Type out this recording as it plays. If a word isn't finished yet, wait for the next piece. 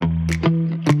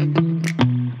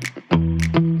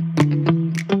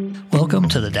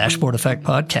Dashboard Effect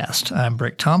Podcast. I'm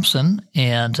Brick Thompson,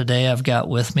 and today I've got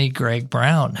with me Greg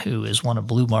Brown, who is one of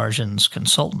Blue Margin's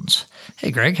consultants. Hey,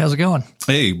 Greg, how's it going?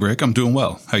 Hey, Brick, I'm doing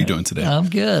well. How are you doing today? I'm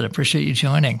good. Appreciate you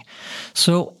joining.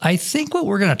 So I think what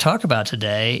we're going to talk about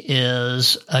today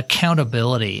is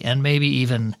accountability and maybe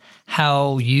even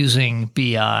how using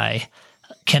BI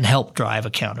can help drive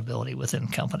accountability within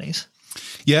companies.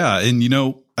 Yeah. And,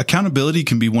 accountability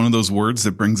can be one of those words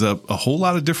that brings up a whole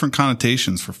lot of different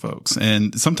connotations for folks.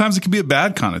 And sometimes it can be a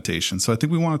bad connotation. So I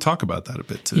think we want to talk about that a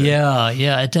bit today.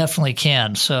 Yeah, it definitely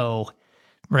can. So,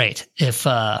 right.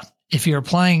 If you're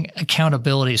applying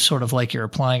accountability sort of like you're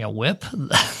applying a whip,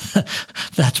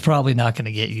 that's probably not going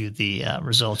to get you the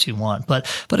results you want. But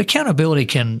accountability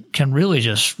can really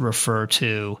just refer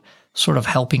to sort of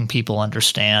helping people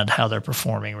understand how they're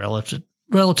performing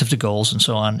relative to goals and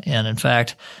so on. And in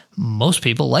fact, most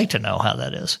people like to know how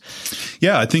that is.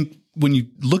 Yeah, I think when you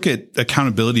look at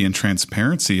accountability and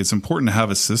transparency, it's important to have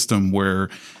a system where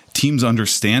teams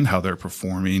understand how they're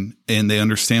performing and they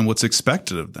understand what's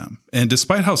expected of them. And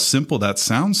despite how simple that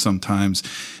sounds sometimes,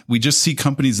 we just see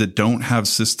companies that don't have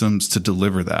systems to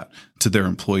deliver that to their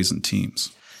employees and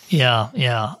teams. Yeah.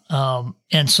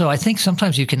 And so I think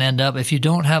sometimes you can end up, if you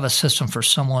don't have a system for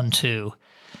someone to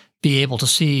be able to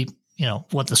see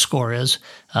what the score is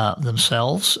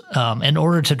themselves. In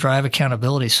order to drive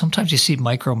accountability, sometimes you see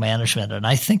micromanagement, and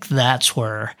I think that's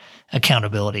where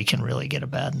accountability can really get a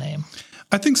bad name.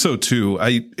 I think so too.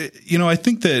 I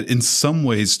think that in some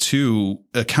ways too,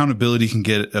 accountability can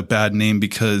get a bad name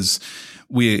because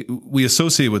we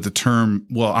associate with the term,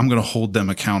 well, I'm going to hold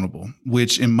them accountable,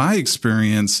 which in my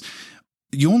experience,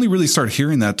 you only really start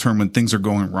hearing that term when things are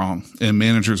going wrong and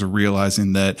managers are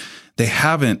realizing that they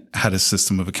haven't had a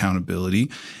system of accountability.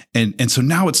 And so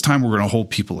now it's time we're going to hold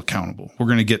people accountable. We're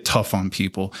going to get tough on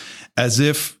people as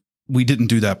if we didn't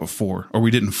do that before or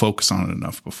we didn't focus on it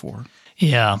enough before.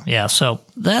 Yeah. So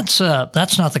that's not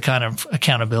the kind of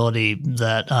accountability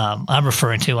that I'm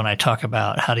referring to when I talk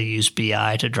about how to use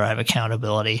BI to drive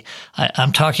accountability.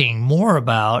 I'm talking more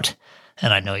about,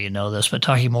 and I know you know this, but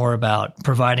talking more about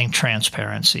providing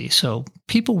transparency. So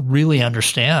people really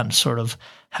understand sort of,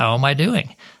 how am I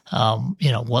doing?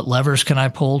 What levers can I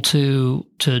pull to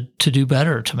do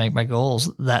better, to make my goals,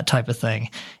 that type of thing.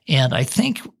 And I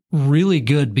think really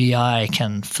good BI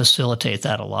can facilitate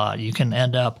that a lot. You can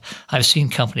end up, I've seen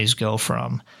companies go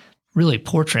from really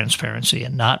poor transparency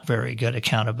and not very good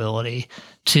accountability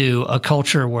to a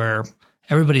culture where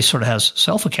everybody sort of has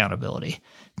self-accountability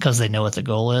because they know what the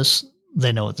goal is,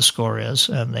 they know what the score is,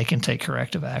 and they can take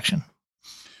corrective action.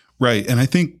 Right. And I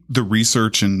think the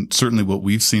research and certainly what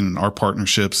we've seen in our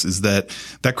partnerships is that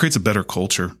creates a better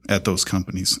culture at those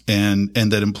companies and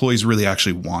that employees really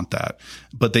actually want that.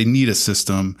 But they need a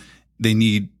system. They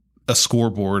need a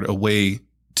scoreboard, a way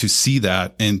to see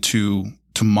that and to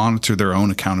monitor their own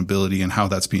accountability and how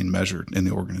that's being measured in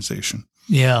the organization.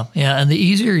 Yeah. And the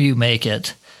easier you make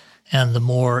it and the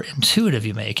more intuitive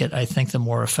you make it, I think the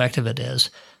more effective it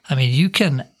is. I mean, you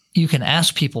can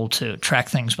ask people to track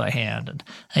things by hand. And,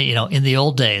 in the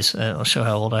old days, I'll show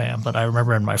how old I am, but I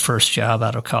remember in my first job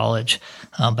out of college,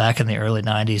 back in the early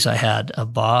 90s, I had a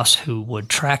boss who would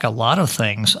track a lot of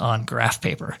things on graph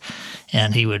paper.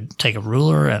 And he would take a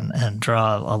ruler and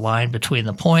draw a line between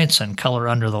the points and color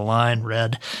under the line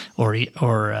red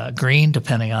or green,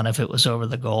 depending on if it was over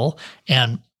the goal.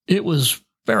 And it was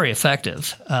very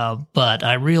effective. But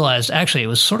I realized actually it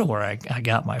was sort of where I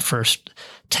got my first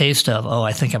taste of,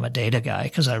 I think I'm a data guy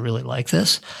because I really like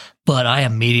this. But I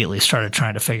immediately started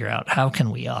trying to figure out how can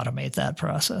we automate that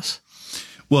process.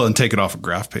 Well, and take it off of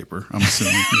graph paper. I'm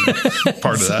assuming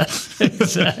part of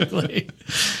that.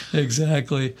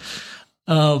 Exactly.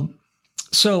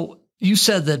 So you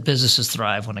said that businesses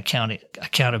thrive when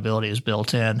accountability is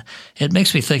built in. It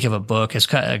makes me think of a book. It's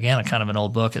kind of an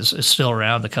old book. It's still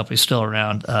around. The company's still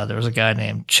around. There was a guy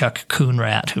named Chuck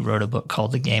Coonrat who wrote a book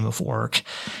called The Game of Work.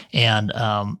 And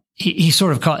he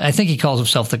sort of I think he calls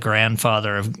himself the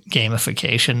grandfather of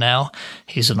gamification now.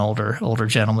 He's an older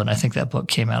gentleman. I think that book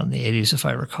came out in the 80s, if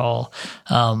I recall.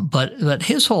 But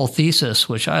his whole thesis,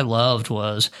 which I loved,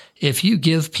 was if you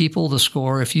give people the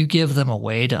score, if you give them a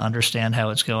way to understand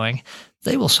how it's going,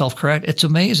 they will self-correct. It's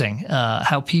amazing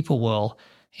how people will,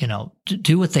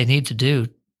 do what they need to do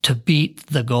to beat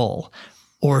the goal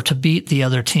or to beat the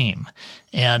other team.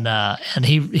 And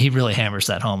he really hammers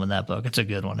that home in that book. It's a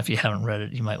good one. If you haven't read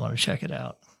it, you might want to check it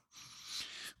out.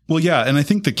 Well, yeah. And I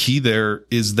think the key there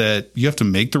is that you have to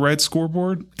make the right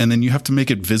scoreboard and then you have to make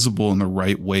it visible in the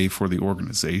right way for the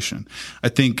organization. I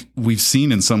think we've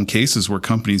seen in some cases where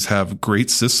companies have great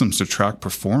systems to track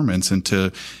performance and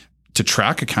to to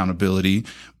track accountability.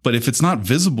 But if it's not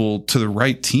visible to the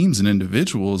right teams and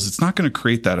individuals, it's not going to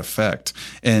create that effect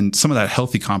and some of that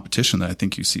healthy competition that I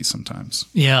think you see sometimes.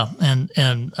 Yeah.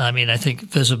 And I mean, I think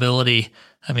visibility,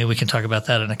 I mean, we can talk about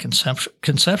that in a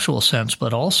conceptual sense,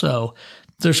 but also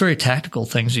there's very tactical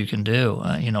things you can do.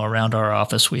 Around our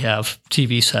office, we have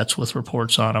TV sets with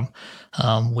reports on them.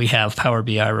 We have Power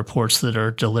BI reports that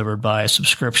are delivered by a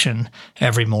subscription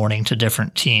every morning to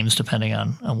different teams, depending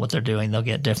on what they're doing. They'll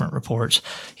get different reports.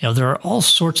 There are all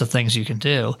sorts of things you can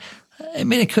do. I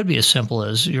mean, it could be as simple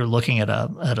as you're looking at a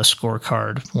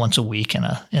scorecard once a week in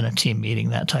a team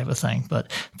meeting, that type of thing.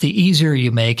 But the easier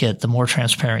you make it, the more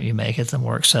transparent you make it, the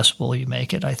more accessible you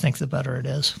make it, I think the better it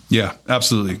is. Yeah,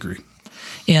 absolutely agree.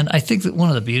 And I think that one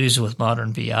of the beauties with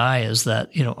modern BI is that,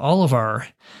 all of our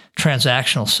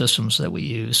transactional systems that we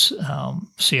use,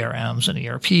 CRMs and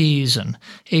ERPs and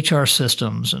HR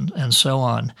systems and so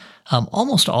on,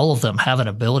 almost all of them have an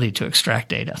ability to extract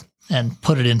data and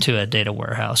put it into a data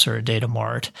warehouse or a data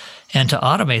mart and to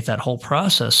automate that whole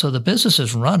process. So the business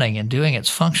is running and doing its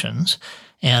functions.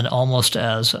 And almost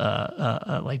as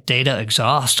like data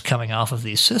exhaust coming off of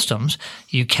these systems,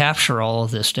 you capture all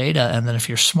of this data. And then if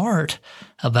you're smart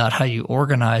about how you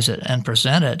organize it and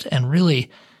present it and really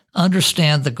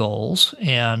understand the goals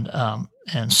and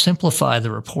simplify the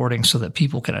reporting so that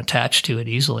people can attach to it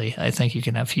easily, I think you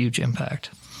can have huge impact.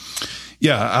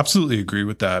 Yeah, absolutely agree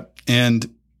with that.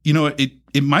 And,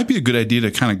 it might be a good idea to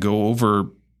kind of go over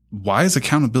why is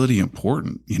accountability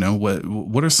important?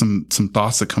 What are some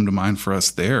thoughts that come to mind for us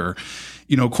there?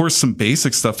 Of course, some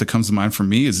basic stuff that comes to mind for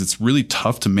me is it's really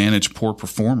tough to manage poor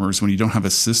performers when you don't have a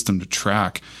system to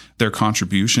track their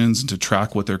contributions and to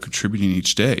track what they're contributing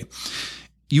each day.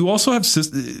 You also have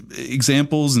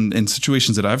examples and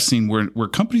situations that I've seen where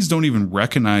companies don't even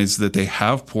recognize that they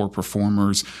have poor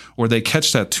performers, or they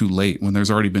catch that too late when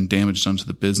there's already been damage done to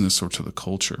the business or to the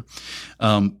culture.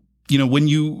 When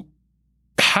you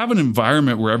have an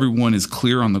environment where everyone is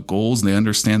clear on the goals and they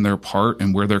understand their part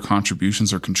and where their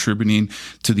contributions are contributing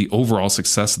to the overall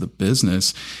success of the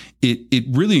business, it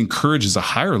really encourages a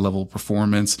higher level of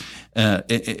performance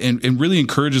and really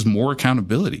encourages more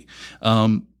accountability.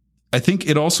 I think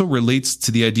it also relates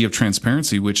to the idea of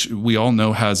transparency, which we all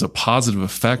know has a positive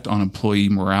effect on employee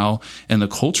morale and the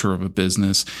culture of a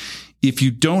business. If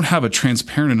you don't have a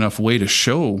transparent enough way to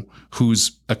show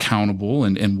who's accountable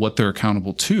and what they're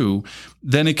accountable to,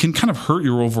 then it can kind of hurt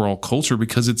your overall culture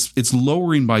because it's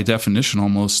lowering by definition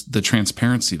almost the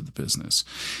transparency of the business.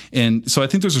 And so I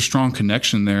think there's a strong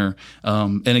connection there.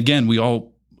 And again, we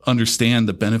all understand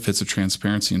the benefits of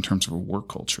transparency in terms of a work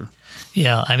culture.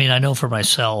 Yeah. I mean, I know for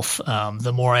myself,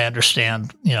 the more I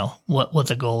understand, what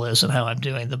the goal is and how I'm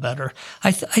doing, the better.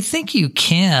 I think you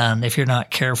can, if you're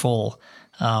not careful,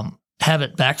 have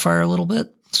it backfire a little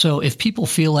bit. So if people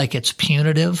feel like it's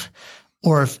punitive,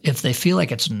 or if they feel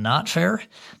like it's not fair,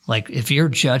 like if you're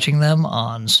judging them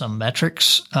on some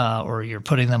metrics, or you're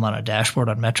putting them on a dashboard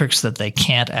on metrics that they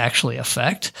can't actually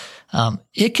affect,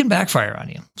 it can backfire on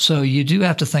you. So you do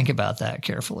have to think about that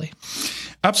carefully.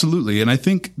 Absolutely. And I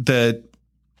think that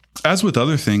as with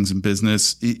other things in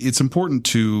business, it's important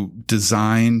to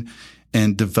design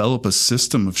and develop a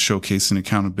system of showcasing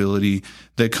accountability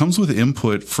that comes with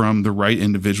input from the right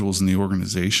individuals in the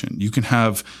organization. You can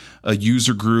have a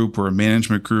user group or a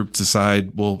management group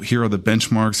decide, well, here are the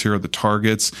benchmarks, here are the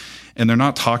targets, and they're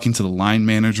not talking to the line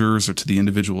managers or to the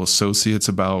individual associates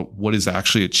about what is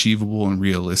actually achievable and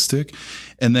realistic.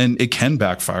 And then it can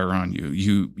backfire on you.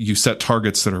 You set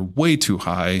targets that are way too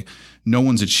high. No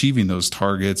one's achieving those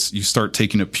targets. You start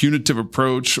taking a punitive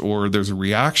approach, or there's a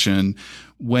reaction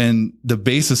when the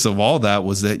basis of all that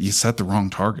was that you set the wrong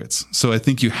targets. So I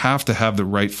think you have to have the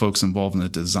right folks involved in the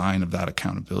design of that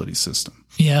accountability system.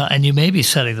 Yeah, and you may be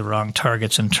setting the wrong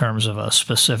targets in terms of a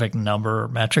specific number or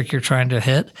metric you're trying to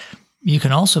hit. You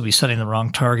can also be setting the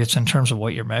wrong targets in terms of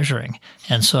what you're measuring.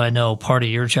 And so I know part of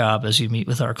your job as you meet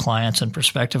with our clients and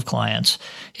prospective clients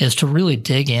is to really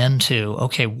dig into,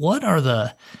 okay, what are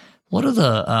the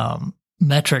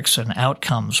metrics and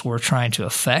outcomes we're trying to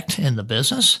affect in the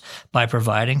business by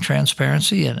providing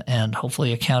transparency and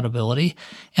hopefully accountability,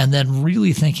 and then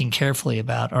really thinking carefully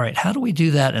about, all right, how do we do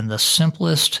that in the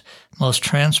simplest, most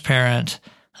transparent,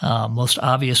 most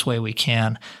obvious way we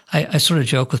can? I sort of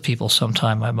joke with people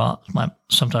sometimes.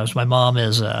 Sometimes my mom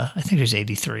is, I think she's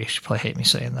 83. She'd probably hate me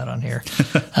saying that on here.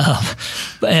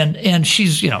 And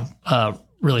she's,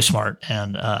 really smart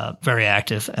and very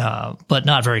active, but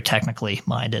not very technically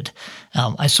minded.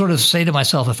 I sort of say to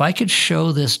myself, if I could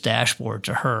show this dashboard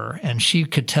to her and she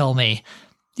could tell me,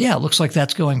 yeah, it looks like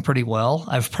that's going pretty well,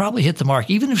 I've probably hit the mark.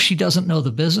 Even if she doesn't know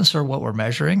the business or what we're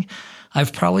measuring,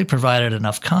 I've probably provided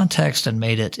enough context and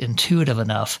made it intuitive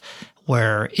enough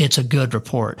where it's a good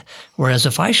report. Whereas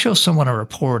if I show someone a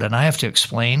report and I have to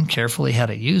explain carefully how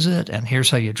to use it, and here's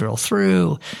how you drill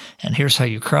through, and here's how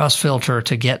you cross filter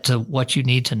to get to what you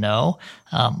need to know,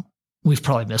 we've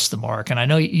probably missed the mark. And I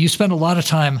know you spend a lot of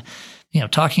time,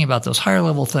 talking about those higher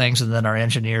level things, and then our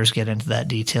engineers get into that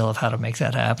detail of how to make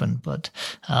that happen. But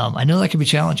I know that can be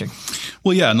challenging.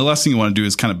 Well, yeah. And the last thing you want to do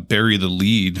is kind of bury the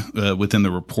lead within the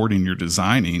reporting you're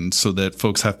designing so that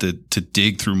folks have to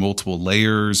dig through multiple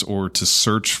layers or to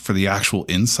search for the actual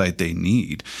insight they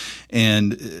need.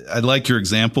 And I like your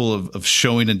example of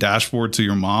showing a dashboard to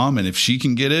your mom. And if she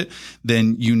can get it,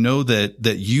 then you know that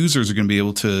users are going to be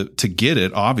able to get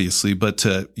it, obviously, but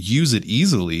to use it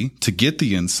easily to get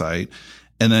the insight.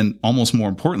 And then almost more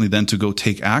importantly, then to go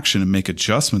take action and make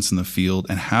adjustments in the field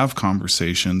and have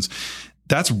conversations.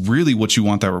 That's really what you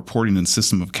want that reporting and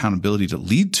system of accountability to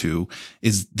lead to,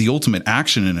 is the ultimate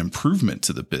action and improvement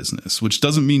to the business, which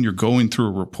doesn't mean you're going through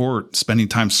a report, spending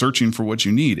time searching for what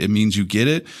you need. It means you get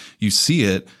it, you see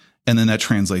it, and then that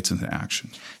translates into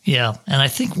action. Yeah. And I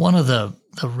think one of the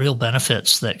real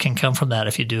benefits that can come from that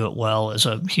if you do it well is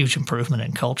a huge improvement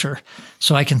in culture.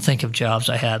 So I can think of jobs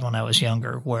I had when I was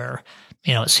younger where,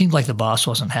 it seemed like the boss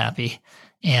wasn't happy.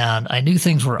 And I knew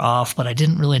things were off, but I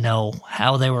didn't really know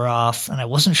how they were off, and I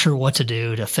wasn't sure what to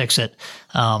do to fix it.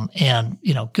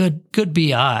 Good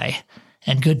BI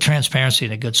and good transparency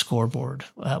and a good scoreboard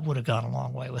would have gone a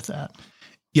long way with that.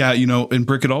 Yeah, and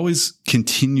Brick, it always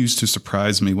continues to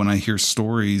surprise me when I hear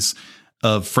stories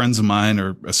of friends of mine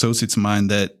or associates of mine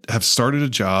that have started a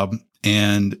job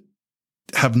and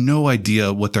have no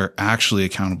idea what they're actually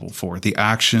accountable for, the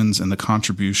actions and the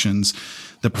contributions,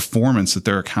 the performance that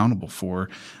they're accountable for.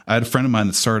 I had a friend of mine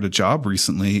that started a job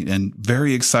recently and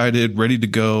very excited, ready to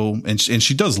go. And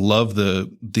she does love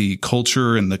the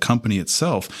culture and the company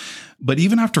itself. But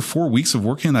even after 4 weeks of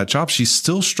working in that job, she's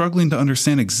still struggling to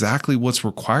understand exactly what's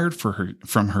required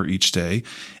from her each day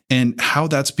and how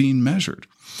that's being measured.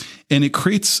 And it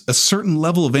creates a certain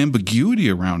level of ambiguity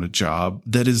around a job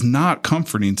that is not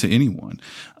comforting to anyone.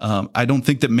 I don't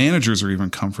think that managers are even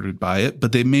comforted by it,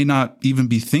 but they may not even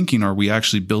be thinking, are we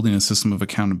actually building a system of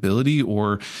accountability?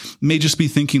 Or may just be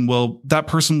thinking, well, that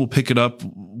person will pick it up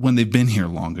when they've been here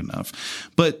long enough.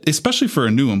 But especially for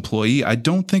a new employee, I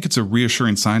don't think it's a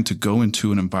reassuring sign to go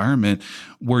into an environment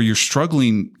where you're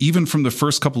struggling even from the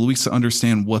first couple of weeks to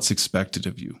understand what's expected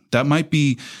of you. That might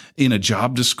be in a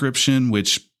job description,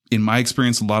 which in my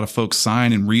experience, a lot of folks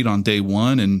sign and read on day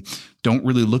one and don't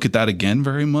really look at that again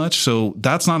very much. So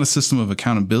that's not a system of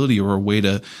accountability or a way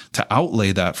to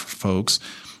outlay that for folks.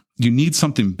 You need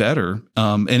something better.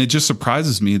 And it just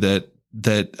surprises me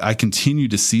that I continue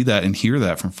to see that and hear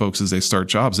that from folks as they start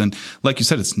jobs. And like you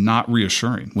said, it's not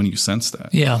reassuring when you sense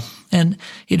that. Yeah. And,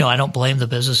 I don't blame the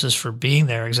businesses for being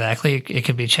there exactly. It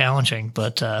can be challenging,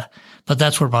 but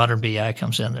that's where modern BI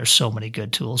comes in. There's so many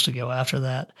good tools to go after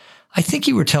that. I think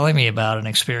you were telling me about an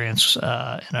experience in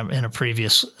a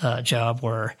previous job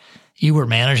where you were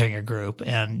managing a group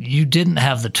and you didn't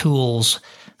have the tools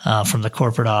from the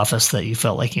corporate office that you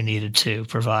felt like you needed to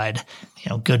provide,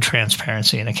 good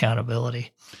transparency and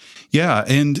accountability. Yeah.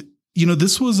 And,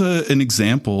 this was an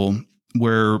example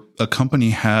where a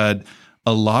company had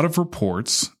a lot of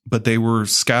reports, but they were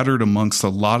scattered amongst a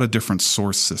lot of different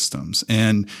source systems.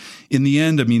 And in the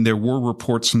end, there were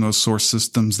reports from those source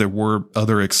systems. There were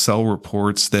other Excel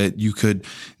reports that you could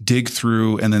dig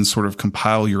through and then sort of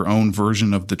compile your own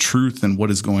version of the truth and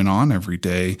what is going on every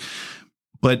day.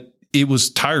 But it was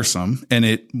tiresome, and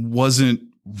it wasn't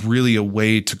really a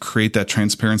way to create that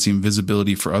transparency and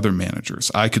visibility for other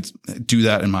managers. I could do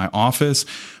that in my office,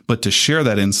 but to share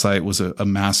that insight was a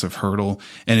massive hurdle.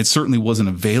 And it certainly wasn't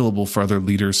available for other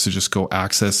leaders to just go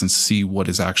access and see what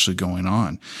is actually going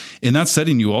on. In that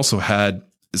setting, you also had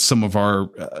some of our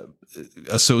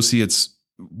associates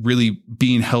really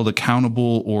being held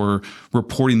accountable or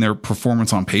reporting their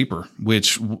performance on paper,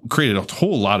 which created a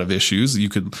whole lot of issues. You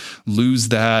could lose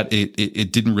that.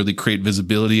 It didn't really create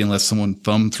visibility unless someone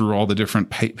thumbed through all the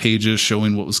different pages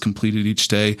showing what was completed each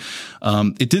day.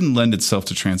 It didn't lend itself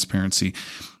to transparency.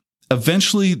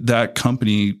 Eventually, that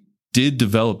company did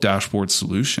develop dashboard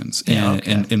solutions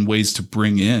and ways to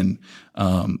bring in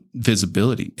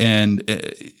visibility. And,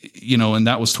 and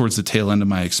that was towards the tail end of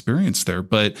my experience there.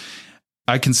 But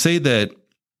I can say that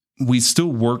we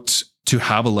still worked to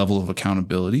have a level of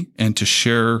accountability and to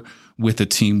share with the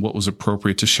team what was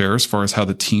appropriate to share as far as how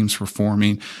the team's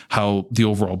performing, how the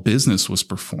overall business was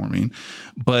performing.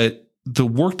 But the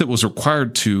work that was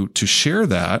required to share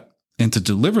that and to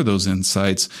deliver those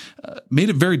insights made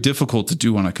it very difficult to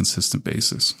do on a consistent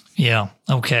basis. Yeah.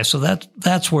 Okay. So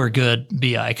that's where good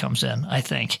BI comes in, I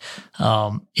think.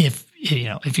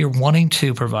 If you're wanting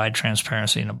to provide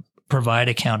transparency and provide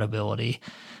accountability,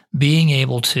 being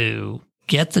able to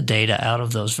get the data out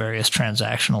of those various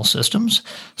transactional systems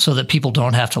so that people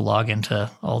don't have to log into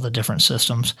all the different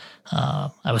systems.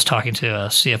 I was talking to a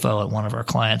CFO at one of our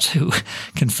clients who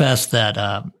confessed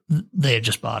that they had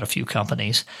just bought a few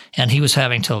companies, and he was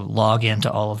having to log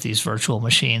into all of these virtual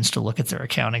machines to look at their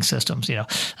accounting systems.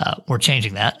 We're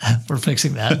changing that. We're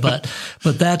fixing that. But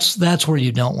that's where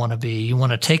you don't want to be. You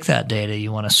want to take that data,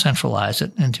 you want to centralize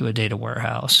it into a data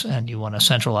warehouse, and you want to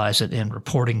centralize it in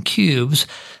reporting cubes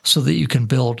so that you can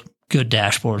build good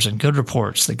dashboards and good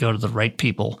reports that go to the right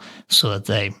people so that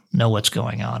they know what's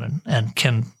going on and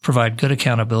can provide good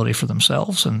accountability for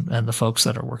themselves and the folks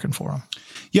that are working for them.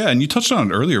 Yeah. And you touched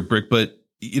on it earlier, Brick, but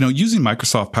using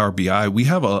Microsoft Power BI, we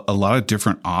have a lot of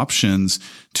different options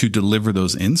to deliver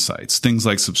those insights. Things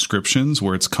like subscriptions,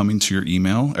 where it's coming to your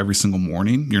email every single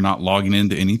morning. You're not logging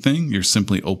into anything. You're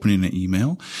simply opening an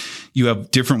email. You have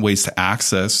different ways to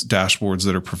access dashboards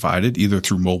that are provided either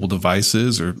through mobile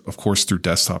devices or, of course, through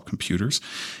desktop computers.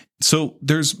 So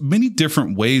there's many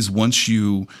different ways once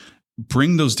you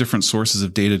bring those different sources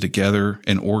of data together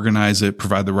and organize it,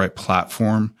 provide the right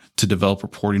platform to develop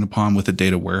reporting upon with a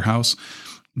data warehouse,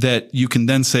 that you can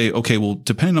then say, okay, well,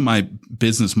 depending on my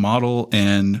business model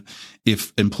and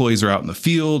if employees are out in the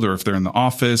field or if they're in the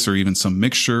office or even some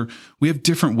mixture, we have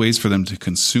different ways for them to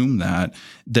consume that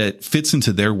fits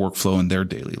into their workflow and their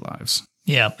daily lives.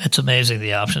 Yeah, it's amazing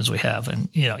the options we have. And,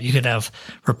 you could have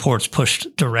reports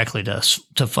pushed directly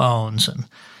to phones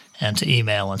and to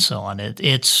email and so on.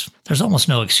 There's almost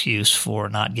no excuse for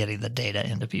not getting the data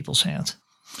into people's hands.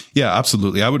 Yeah,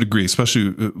 absolutely. I would agree, especially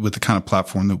with the kind of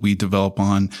platform that we develop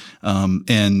on,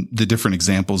 and the different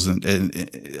examples and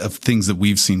of things that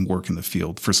we've seen work in the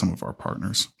field for some of our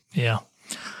partners. Yeah.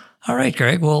 All right,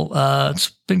 Greg. Well, it's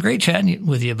been great chatting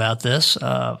with you about this.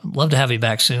 Love to have you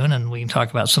back soon, and we can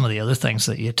talk about some of the other things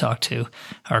that you talk to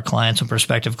our clients and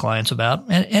prospective clients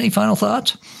about. Any final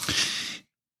thoughts?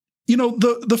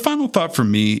 The final thought for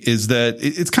me is that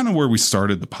it's kind of where we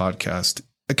started the podcast.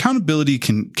 Accountability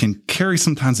can carry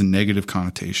sometimes a negative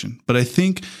connotation, but I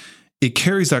think it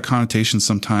carries that connotation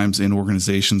sometimes in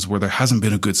organizations where there hasn't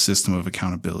been a good system of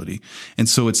accountability. And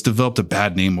so it's developed a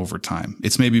bad name over time.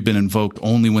 It's maybe been invoked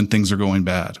only when things are going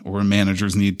bad or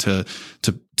managers need to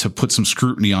put some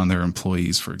scrutiny on their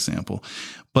employees, for example.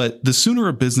 But the sooner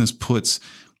a business puts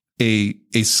a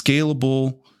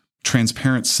scalable,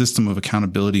 transparent system of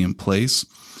accountability in place,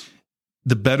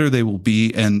 the better they will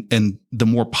be and the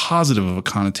more positive of a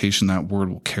connotation that word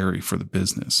will carry for the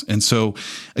business. And so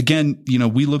again,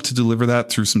 we look to deliver that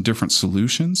through some different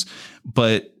solutions,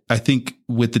 but I think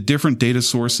with the different data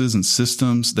sources and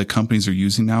systems that companies are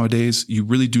using nowadays, you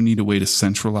really do need a way to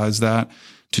centralize that,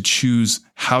 to choose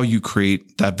how you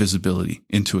create that visibility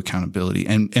into accountability.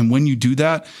 And when you do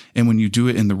that, and when you do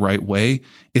it in the right way,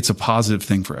 it's a positive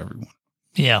thing for everyone.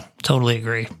 Yeah, totally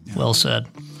agree. Yeah. Well said.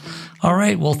 All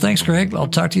right. Well, thanks, Greg. I'll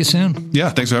talk to you soon. Yeah.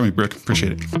 Thanks for having me, Brick.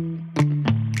 Appreciate it.